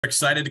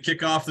Excited to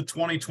kick off the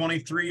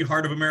 2023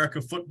 Heart of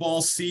America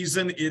football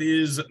season. It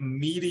is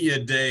media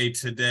day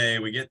today.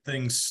 We get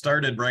things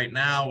started right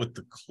now with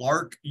the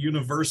Clarke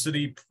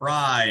University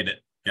Pride.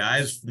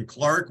 Guys from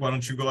Clarke, why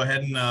don't you go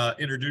ahead and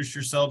introduce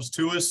yourselves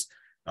to us?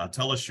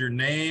 Tell us your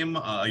name,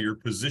 your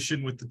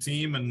position with the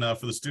team, and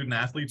for the student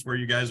athletes, where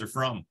you guys are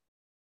from.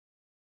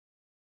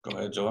 Go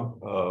ahead,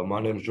 Joel.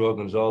 My name is Joel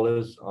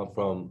Gonzalez. I'm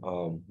from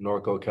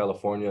Norco,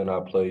 California, and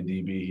I play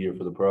DB here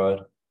for the Pride.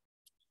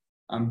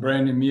 I'm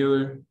Brandon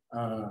Mueller.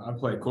 I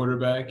play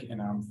quarterback,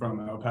 and I'm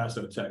from El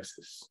Paso,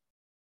 Texas.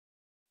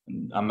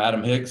 I'm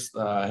Adam Hicks,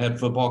 head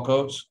football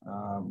coach,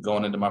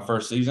 going into my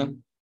first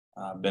season.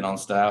 I've been on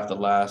staff the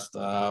last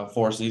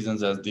 4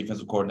 seasons as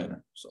defensive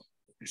coordinator. So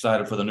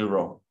excited for the new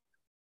role.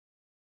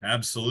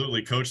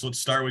 Absolutely. Coach, let's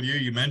start with you.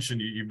 You mentioned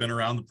you've been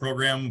around the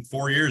program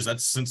 4 years.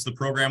 That's since the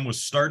program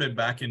was started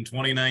back in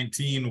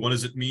 2019. What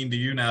does it mean to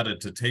you now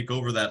to take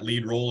over that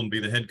lead role and be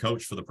the head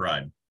coach for the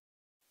Pride?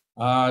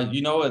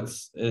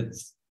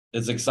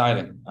 It's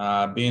exciting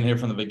being here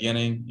from the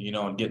beginning,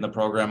 and getting the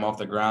program off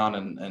the ground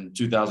in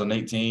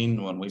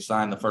 2018 when we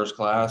signed the first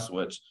class,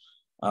 which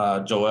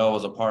Joel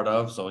was a part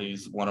of. So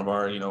he's one of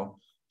our,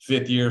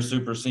 5th year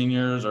super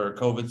seniors or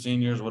COVID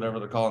seniors, whatever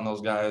they're calling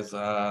those guys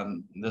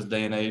in this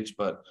day and age.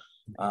 But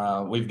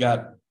we've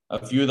got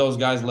a few of those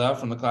guys left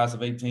from the class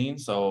of 18.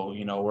 So,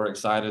 we're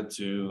excited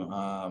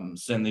to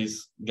send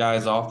these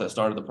guys off that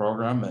started the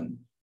program and,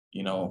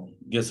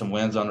 get some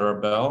wins under our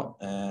belt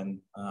and,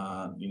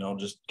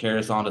 just carry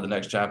us on to the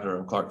next chapter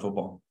of Clarke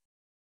football.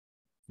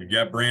 You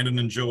got Brandon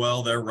and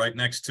Joel there right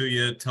next to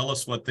you. Tell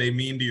us what they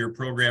mean to your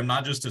program,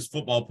 not just as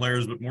football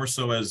players, but more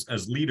so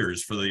as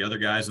leaders for the other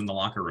guys in the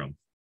locker room.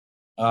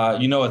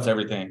 It's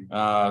everything.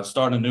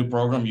 Starting a new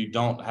program, you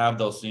don't have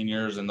those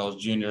seniors and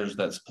those juniors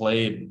that's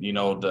played,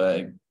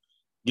 to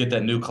get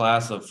that new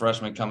class of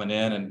freshmen coming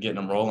in and getting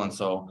them rolling.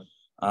 So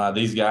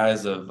these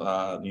guys have,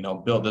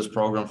 built this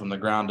program from the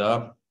ground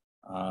up.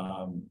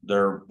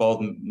 They're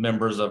both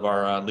members of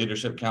our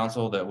leadership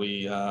council that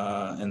we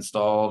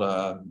installed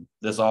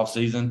this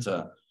offseason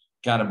to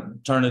kind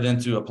of turn it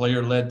into a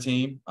player-led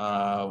team.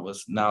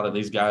 Now that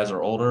these guys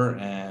are older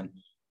and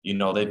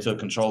they took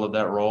control of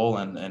that role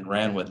and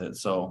ran with it.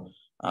 So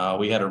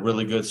we had a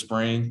really good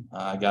spring.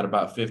 Got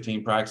about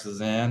 15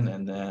 practices in,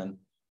 and then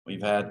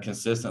we've had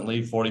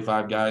consistently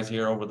 45 guys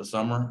here over the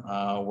summer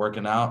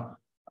working out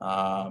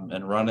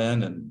and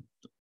running and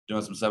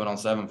doing some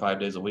 7-on-7 5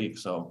 days a week.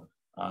 So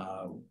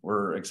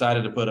we're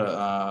excited to put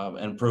an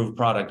improved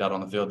product out on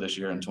the field this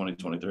year in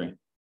 2023.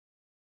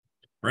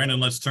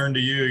 Brandon, let's turn to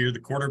you. You're the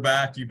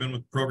quarterback. You've been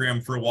with the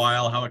program for a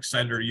while. How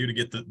excited are you to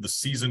get the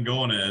season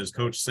going, as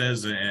Coach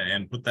says,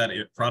 and put that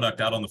product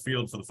out on the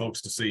field for the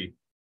folks to see?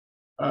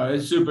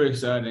 It's super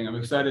exciting. I'm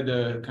excited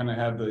to kind of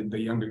have the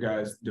younger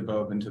guys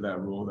develop into that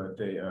role that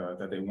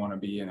they want to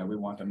be in, that we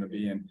want them to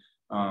be in.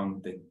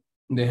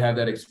 They have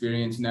that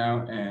experience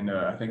now, and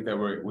I think that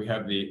we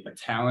have the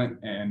talent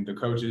and the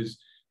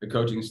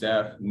coaching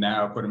staff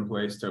now put in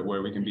place to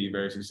where we can be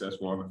very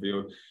successful on the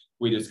field.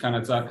 We just kind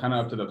of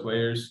up to the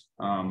players.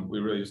 We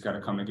really just got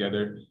to come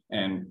together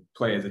and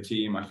play as a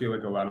team. I feel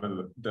like a lot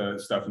of the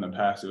stuff in the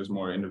past, it was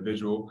more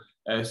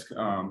individual-esque,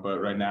 but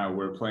right now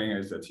we're playing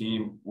as a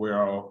team.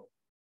 We're all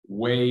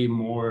way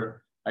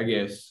more, I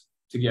guess,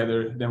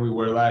 together than we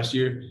were last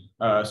year.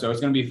 So it's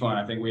going to be fun.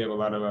 I think we have a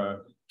lot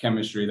of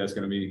chemistry that's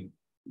going to be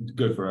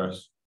good for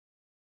us.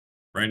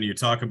 Brandon, you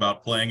talk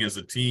about playing as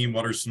a team.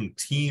 What are some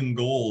team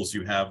goals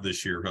you have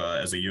this year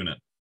as a unit?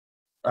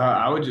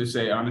 I would just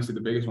say, honestly, the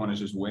biggest one is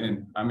just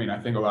win. I mean,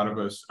 I think a lot of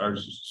us are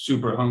just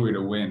super hungry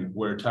to win.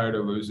 We're tired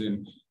of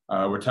losing.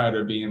 We're tired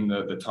of being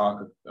the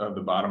talk of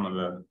the bottom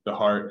of the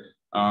heart.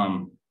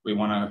 We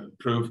want to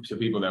prove to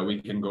people that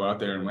we can go out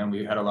there and win.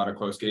 We had a lot of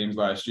close games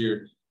last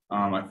year.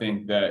 I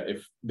think that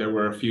if there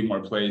were a few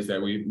more plays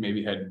that we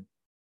maybe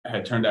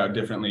had turned out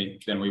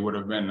differently, then we would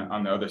have been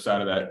on the other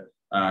side of that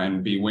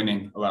and be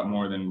winning a lot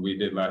more than we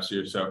did last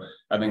year. So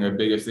I think the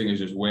biggest thing is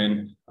just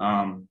win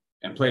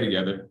and play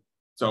together.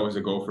 It's always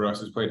a goal for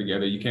us, is play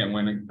together. You can't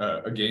win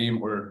a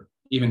game or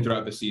even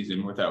throughout the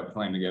season without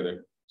playing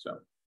together. So,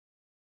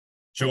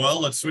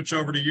 Joel, let's switch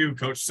over to you.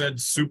 Coach said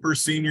super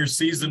senior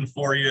season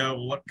for you.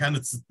 What kind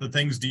of the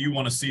things do you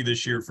want to see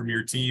this year from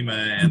your team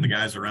and the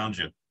guys around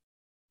you?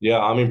 Yeah,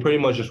 I mean, pretty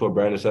much just what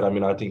Brandon said. I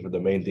mean, I think the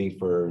main thing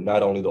for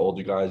not only the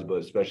older guys, but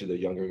especially the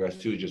younger guys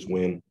too, is just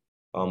win.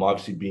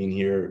 Obviously being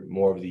here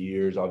more of the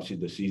years, obviously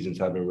the seasons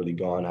haven't really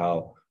gone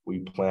how we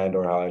planned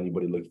or how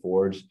anybody looked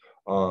forwards.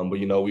 But,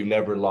 we've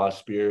never lost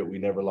spirit. We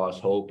never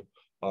lost hope.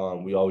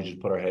 We always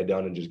just put our head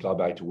down and just got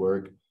back to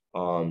work.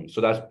 So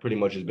that's pretty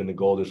much has been the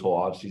goal this whole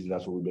offseason.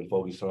 That's what we've been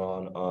focusing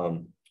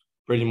on.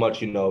 Pretty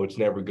much, it's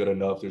never good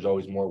enough. There's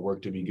always more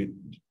work to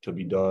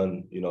be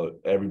done.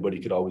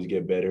 Everybody could always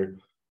get better.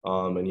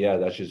 And yeah,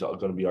 that's just going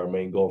to be our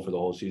main goal for the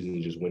whole season,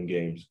 is just win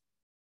games.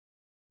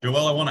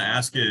 Joel, I want to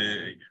ask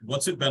you,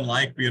 what's it been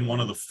like being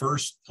one of the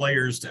first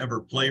players to ever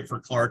play for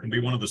Clarke and be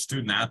one of the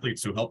student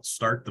athletes who helped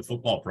start the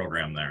football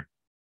program there?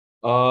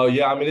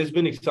 Yeah, I mean, it's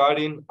been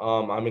exciting.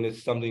 I mean,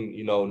 it's something,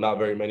 not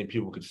very many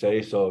people could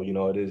say. So,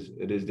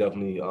 it is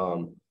definitely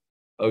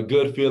a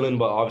good feeling,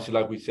 but obviously,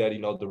 like we said,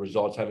 the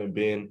results haven't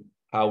been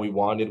how we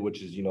wanted,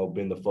 which is,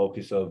 been the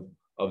focus of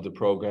the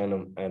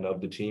program and of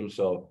the team.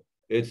 So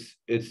it's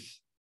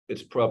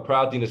a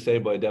proud thing to say,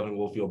 but it definitely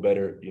will feel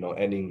better,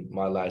 ending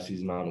my last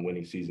season on a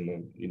winning season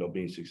and,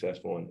 being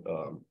successful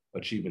and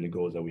achieving the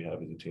goals that we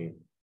have as a team.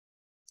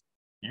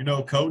 You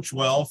know Coach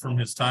well from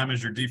his time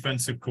as your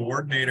defensive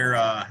coordinator.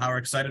 How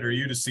excited are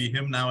you to see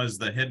him now as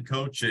the head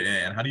coach,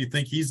 and how do you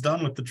think he's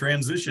done with the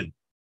transition?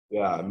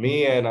 Yeah,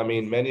 me and I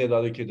mean many of the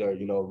other kids are,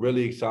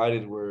 really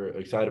excited. We're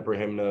excited for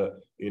him to,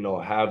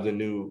 have the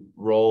new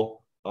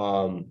role.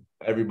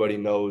 Everybody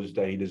knows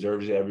that he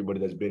deserves it. Everybody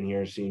that's been here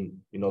and seen,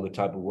 the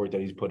type of work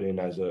that he's put in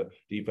as a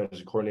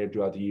defensive coordinator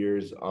throughout the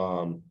years,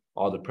 all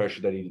the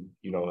pressure that he,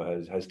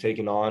 has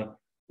taken on.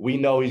 We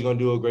know he's going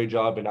to do a great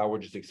job, and now we're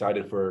just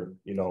excited for,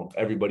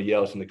 everybody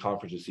else in the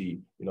conference to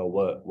see,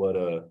 what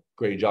a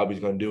great job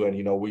he's going to do.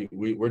 And,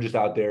 we're just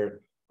out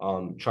there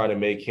trying to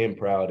make him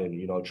proud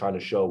and, trying to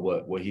show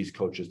what he's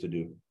coached us to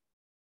do.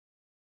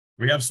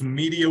 We have some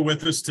media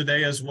with us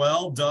today as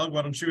well. Doug,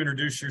 why don't you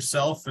introduce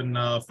yourself and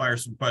fire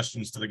some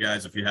questions to the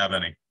guys if you have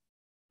any.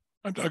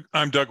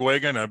 I'm Doug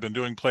Wagan. I've been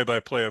doing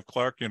play-by-play of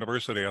Clarke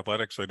University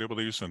athletics, I do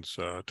believe, since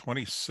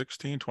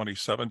 2016,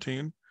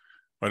 2017.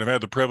 But I've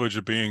had the privilege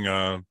of being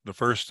the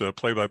first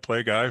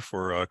play-by-play guy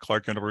for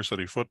Clarke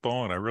University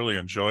football, and I really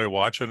enjoy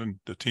watching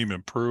the team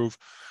improve.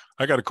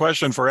 I got a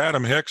question for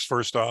Adam Hicks,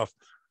 first off.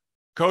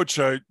 Coach,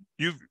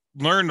 you've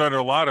learned under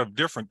a lot of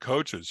different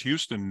coaches,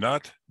 Houston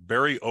Nutt,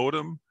 Barry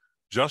Odom,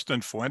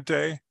 Justin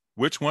Fuente.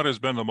 Which one has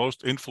been the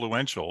most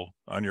influential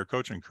on your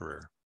coaching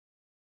career?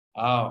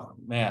 Oh,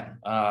 man,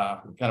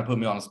 kind of put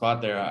me on the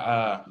spot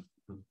there.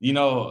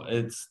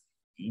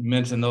 You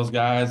mentioned those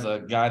guys. A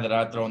guy that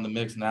I'd throw in the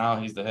mix now,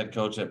 he's the head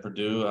coach at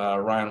Purdue,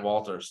 Ryan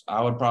Walters.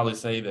 I would probably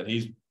say that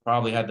he's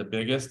probably had the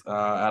biggest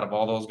out of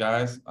all those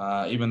guys,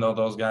 even though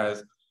those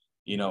guys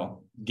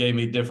gave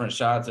me different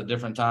shots at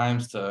different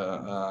times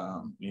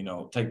to,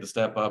 take the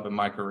step up in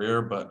my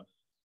career. But,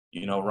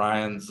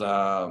 Ryan's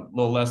a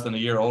little less than a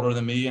year older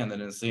than me. And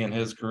then in seeing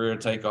his career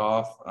take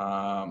off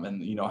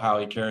and, how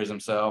he carries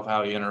himself,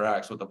 how he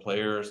interacts with the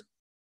players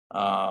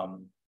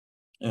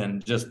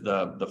and just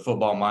the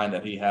football mind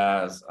that he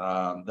has,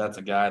 that's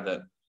a guy that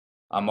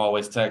I'm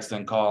always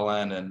texting,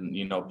 calling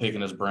and,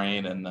 picking his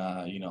brain and,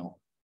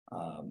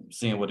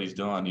 seeing what he's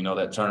doing.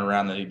 That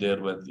turnaround that he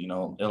did with,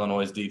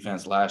 Illinois'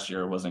 defense last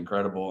year was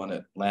incredible, and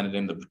it landed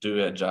him the Purdue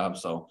head job.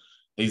 So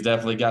he's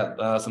definitely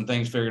got some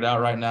things figured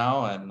out right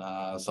now.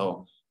 And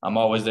so I'm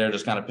always there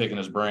just kind of picking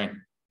his brain.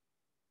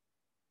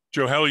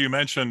 Joe Hell, you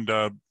mentioned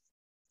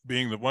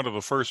being one of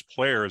the first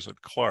players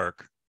at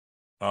Clarke.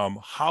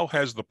 How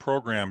has the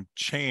program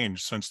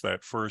changed since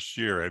that first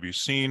year? Have you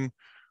seen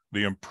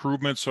the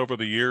improvements over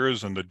the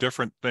years and the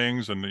different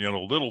things and,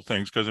 little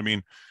things? Because, I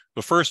mean,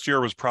 the first year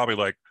was probably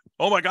like,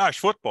 oh, my gosh,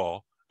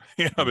 football.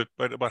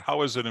 But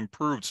how has it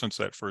improved since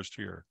that first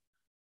year?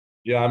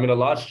 Yeah, I mean, a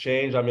lot's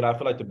changed. I mean, I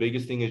feel like the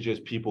biggest thing is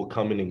just people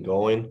coming and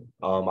going.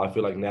 I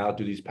feel like now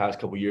through these past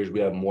couple of years, we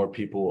have more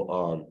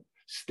people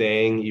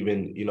staying,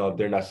 even, if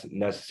they're not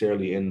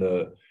necessarily in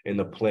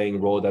the playing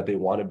role that they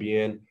want to be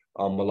in.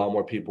 A lot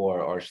more people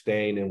are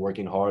staying and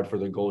working hard for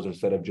their goals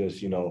instead of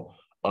just,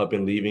 up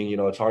and leaving.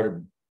 It's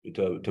hard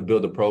to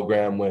build a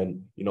program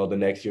when, the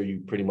next year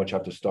you pretty much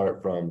have to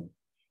start from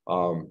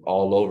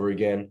all over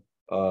again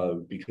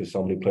because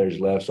so many players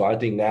left. So I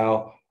think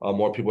now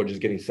more people are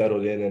just getting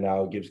settled in, and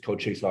now it gives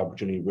Coach Hicks the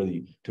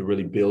opportunity to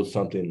really build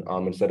something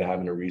instead of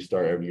having to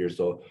restart every year.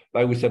 So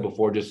like we said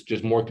before,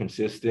 just more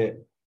consistent.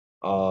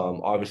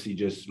 Obviously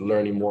just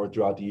learning more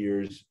throughout the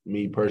years.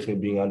 Me personally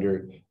being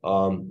under,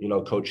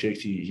 Coach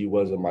Hicks, he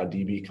was my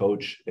DB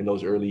coach in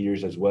those early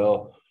years as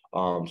well.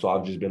 So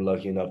I've just been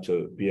lucky enough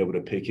to be able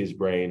to pick his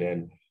brain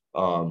and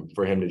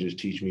for him to just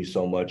teach me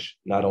so much,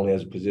 not only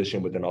as a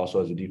position, but then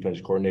also as a defense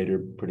coordinator,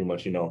 pretty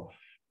much,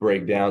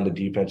 break down the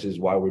defenses,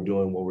 why we're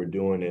doing what we're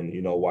doing and,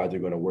 why they're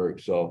going to work.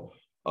 So,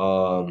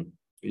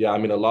 yeah, I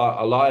mean, a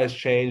lot has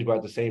changed, but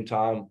at the same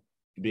time,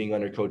 being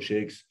under Coach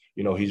Hicks,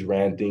 he's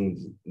ran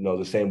things,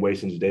 the same way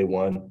since day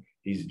one.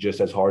 He's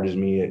just as hard as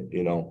me,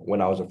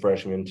 when I was a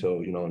freshman till,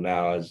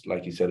 now as,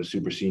 like you said, a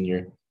super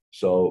senior.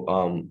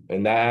 So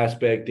in that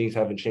aspect, things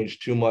haven't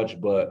changed too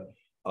much, but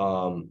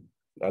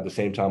at the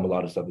same time, a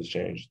lot of stuff has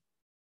changed.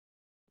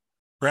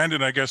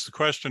 Brandon, I guess the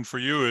question for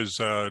you is,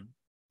 has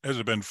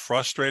it been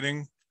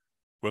frustrating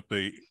with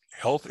the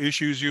health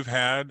issues you've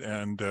had,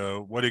 and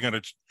what are you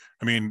going to,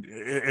 I mean,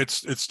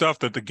 it's stuff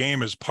that the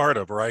game is part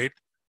of, right?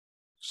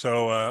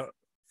 So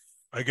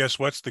I guess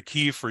what's the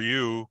key for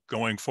you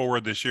going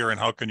forward this year, and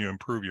how can you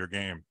improve your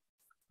game?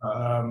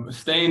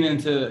 Staying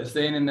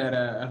in that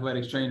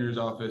athletics trainer's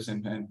office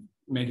and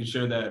making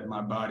sure that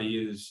my body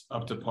is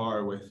up to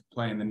par with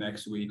playing the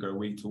next week or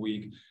week to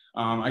week.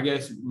 I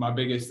guess my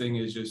biggest thing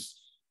is just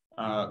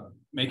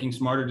making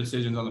smarter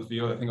decisions on the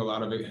field. I think a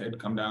lot of it had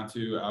come down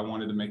to I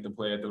wanted to make the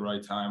play at the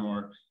right time,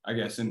 or I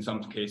guess in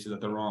some cases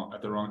at the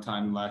wrong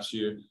time last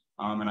year.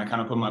 And I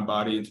kind of put my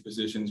body into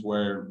positions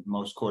where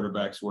most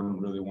quarterbacks wouldn't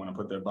really want to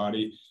put their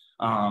body.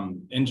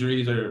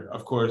 Injuries are,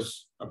 of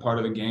course, a part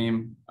of the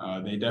game.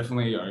 They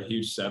definitely are a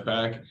huge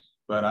setback,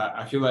 but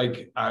I feel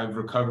like I've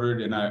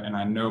recovered and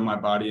I know my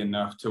body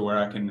enough to where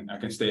I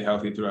can stay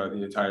healthy throughout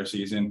the entire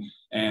season.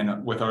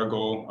 And with our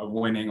goal of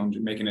winning and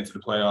making it to the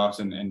playoffs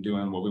and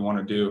doing what we want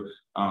to do,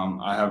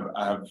 I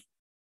have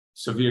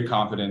severe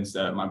confidence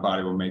that my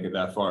body will make it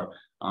that far.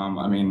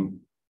 I mean,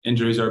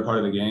 injuries are a part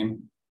of the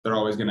game. They're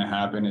always going to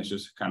happen. It's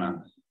just kind of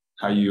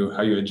how you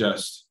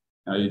adjust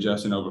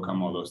and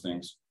overcome all those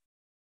things.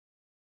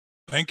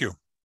 Thank you.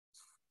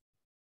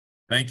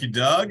 Thank you,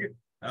 Doug.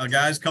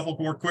 Guys, a couple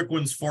more quick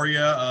ones for you.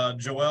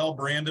 Joel,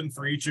 Brandon,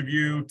 for each of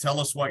you, tell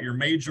us what you're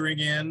majoring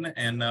in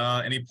and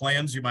any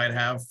plans you might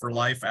have for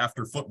life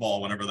after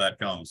football, whenever that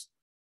comes.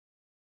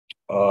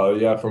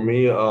 Yeah, for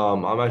me,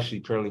 I'm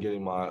actually currently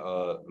getting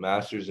my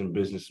master's in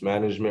business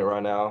management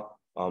right now.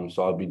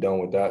 So I'll be done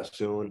with that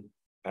soon.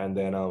 And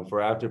then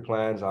for after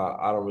plans,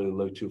 I don't really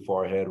look too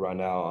far ahead right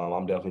now.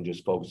 I'm definitely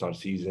just focused on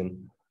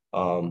season.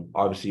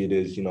 Obviously it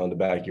is, in the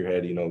back of your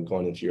head,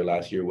 going into your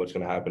last year, what's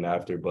going to happen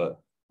after. But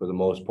for the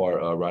most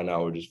part, right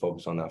now, we're just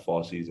focused on that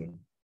fall season.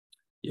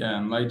 Yeah,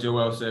 and like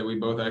Joel said, we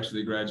both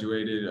actually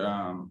graduated.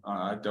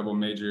 I double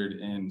majored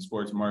in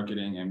sports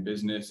marketing and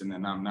business, and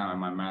then I'm now in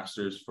my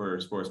master's for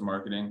sports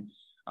marketing.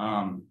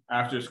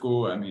 After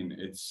school, I mean,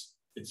 it's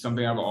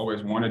something I've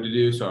always wanted to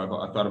do. So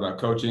I thought about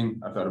coaching.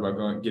 I thought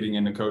about getting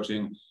into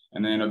coaching,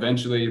 and then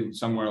eventually,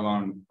 somewhere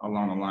along the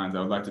lines,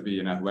 I would like to be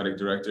an athletic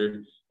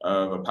director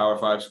of a Power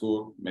 5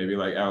 school, maybe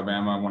like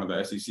Alabama, one of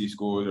the SEC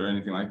schools, or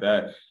anything like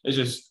that. It's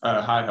just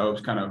high hopes,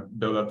 kind of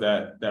build up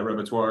that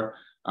repertoire.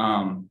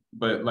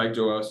 But like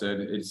Joel said,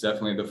 it's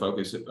definitely the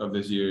focus of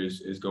this year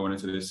is going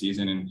into this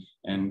season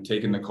and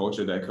taking the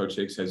culture that Coach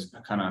Hicks has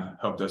kind of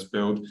helped us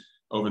build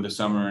over the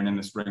summer and in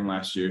the spring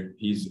last year.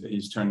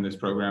 He's turned this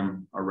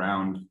program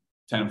around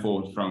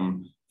tenfold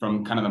from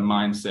kind of the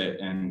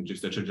mindset and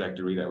just the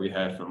trajectory that we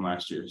had from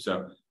last year.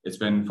 So it's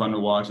been fun to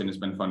watch and it's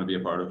been fun to be a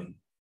part of.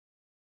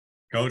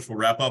 Coach, we'll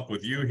wrap up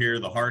with you here.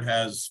 The Heart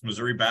has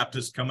Missouri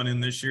Baptist coming in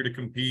this year to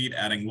compete,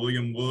 adding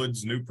William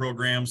Woods, new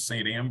program,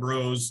 St.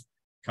 Ambrose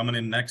coming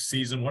in next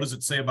season. What does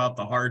it say about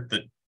the Heart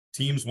that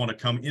teams want to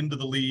come into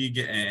the league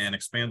and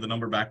expand the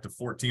number back to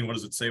 14? What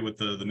does it say with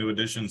the new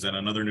additions and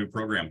another new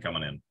program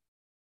coming in?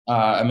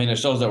 I mean, it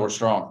shows that we're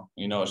strong.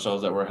 It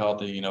shows that we're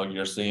healthy.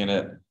 You're seeing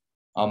it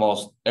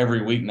almost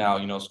every week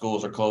now.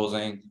 Schools are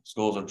closing,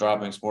 schools are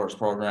dropping sports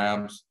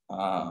programs.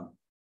 Clarke,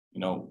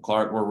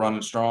 we're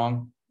running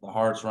strong. The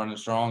Heart's running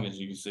strong, as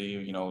you can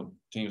see.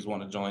 Teams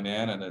want to join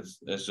in, and it's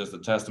just a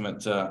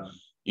testament to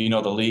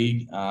the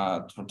league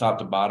from top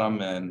to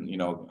bottom, and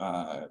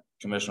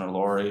Commissioner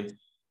Lori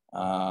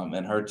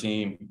and her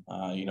team,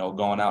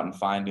 going out and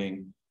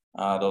finding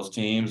those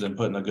teams and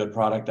putting a good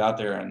product out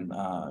there, and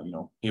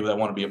people that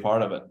want to be a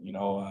part of it.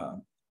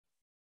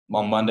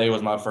 On Monday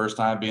was my first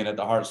time being at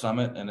the Heart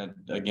Summit, and it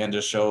again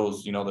just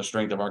shows the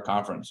strength of our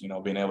conference.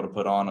 Being able to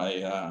put on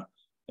an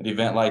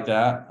event like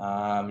that,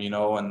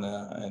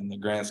 in the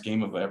grand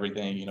scheme of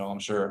everything. I'm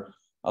sure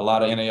a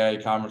lot of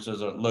NAIA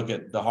conferences look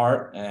at the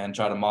Heart and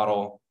try to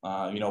model,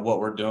 what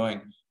we're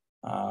doing,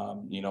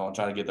 and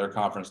try to get their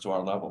conference to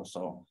our level.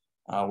 So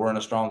we're in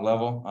a strong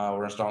level.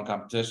 We're in a strong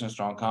competition,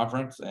 strong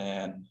conference,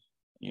 and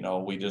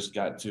we just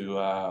got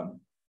to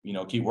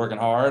keep working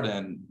hard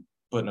and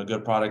putting a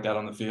good product out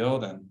on the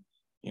field, and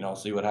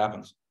see what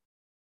happens.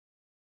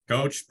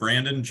 Coach,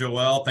 Brandon,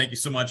 Joel, thank you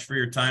so much for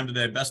your time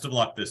today. Best of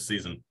luck this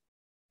season.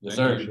 Yes,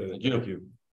 sir. Thank you.